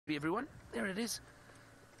be, everyone. There it is.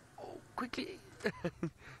 Oh, quickly.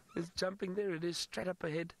 It's jumping. There it is, straight up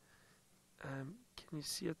ahead. Can you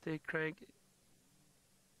see it there, Craig?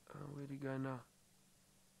 Where'd he go now?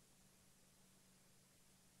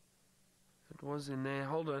 It was in there.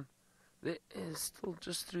 Hold on. There is still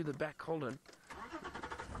just through the back. Hold on.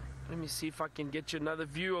 Let me see if I can get you another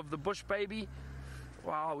view of the bush baby.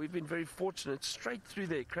 Wow, we've been very fortunate. Straight through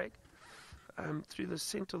there, Craig. Through the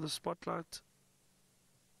center of the spotlight.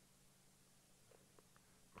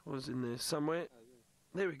 It was in there somewhere.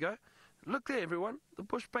 There we go. Look there, everyone. The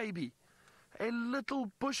bush baby. A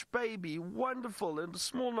little bush baby. Wonderful. And a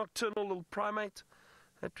small nocturnal little primate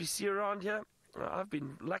that we see around here. I've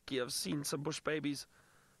been lucky. I've seen some bush babies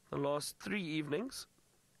the last 3 evenings.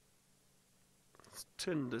 It's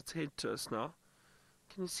turned its head to us now.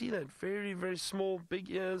 Can you see that? Very, very small, big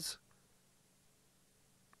ears.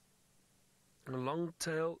 A long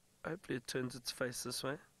tail. Hopefully it turns its face this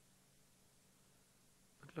way.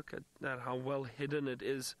 But look at that, how well hidden it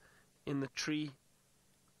is in the tree.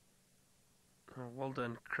 Oh, well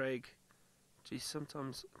done, Craig. Gee,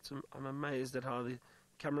 sometimes I'm amazed at how the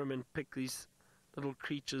cameramen pick these little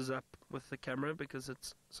creatures up with the camera, because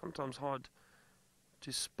it's sometimes hard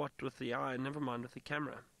to spot with the eye, never mind with the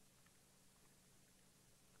camera.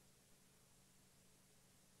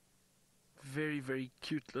 Very, very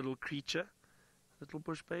cute little creature. Little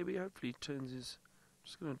bush baby. Hopefully he turns his... I'm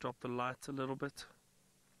just going to drop the light a little bit.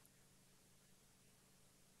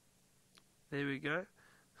 There we go.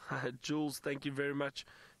 Jules, thank you very much.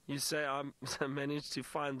 You say I managed to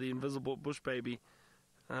find the invisible bush baby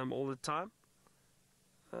all the time.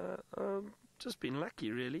 Just been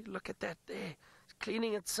lucky, really. Look at that there. It's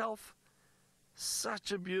cleaning itself.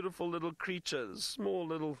 Such a beautiful little creature. Small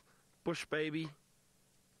little bush baby.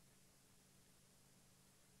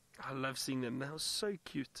 I love seeing them. They're so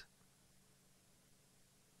cute.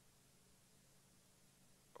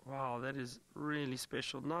 Wow, that is really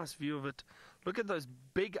special. Nice view of it. Look at those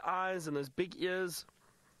big eyes and those big ears.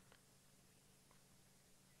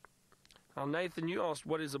 Now, Nathan, you asked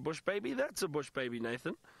what is a bush baby? That's a bush baby,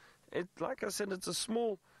 Nathan. Like I said, it's a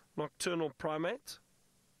small nocturnal primate.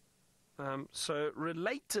 So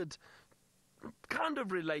related, kind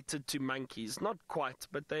of related to monkeys. Not quite,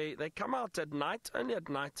 but they come out at night, only at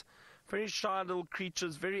night. Very shy little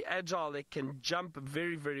creatures, very agile. They can jump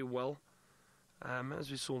very, very well. As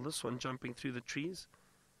we saw this one jumping through the trees.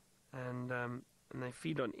 And they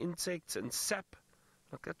feed on insects and sap.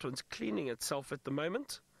 Look, that one's cleaning itself at the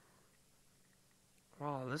moment.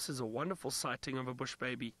 Wow, this is a wonderful sighting of a bush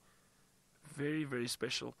baby. Very, very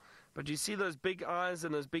special. But you see those big eyes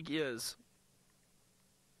and those big ears.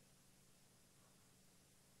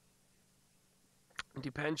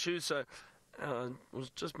 Dipanshu, so I was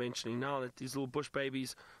just mentioning now that these little bush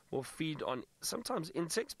babies will feed on sometimes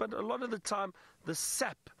insects, but a lot of the time the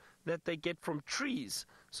sap that they get from trees.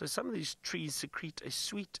 So some of these trees secrete a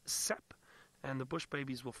sweet sap, and the bush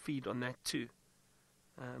babies will feed on that too.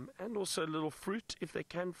 And also little fruit, if they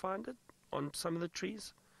can find it, on some of the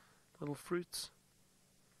trees. Little fruits.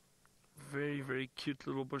 Very, very cute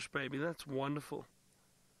little bush baby. That's wonderful.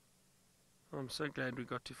 I'm so glad we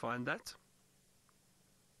got to find that.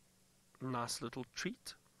 Nice little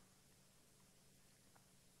treat.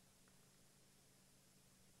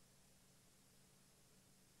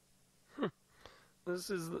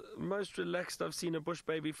 This is the most relaxed I've seen a bush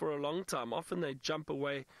baby for a long time. Often they jump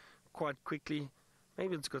away quite quickly.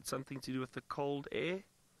 Maybe it's got something to do with the cold air.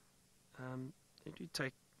 They do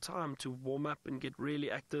take time to warm up and get really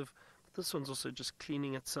active. But this one's also just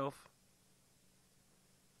cleaning itself.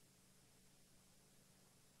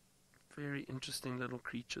 Very interesting little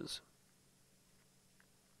creatures.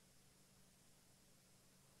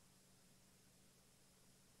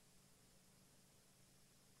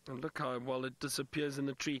 And look how well it disappears in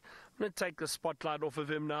the tree. I'm going to take the spotlight off of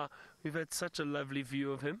him now. We've had such a lovely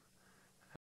view of him.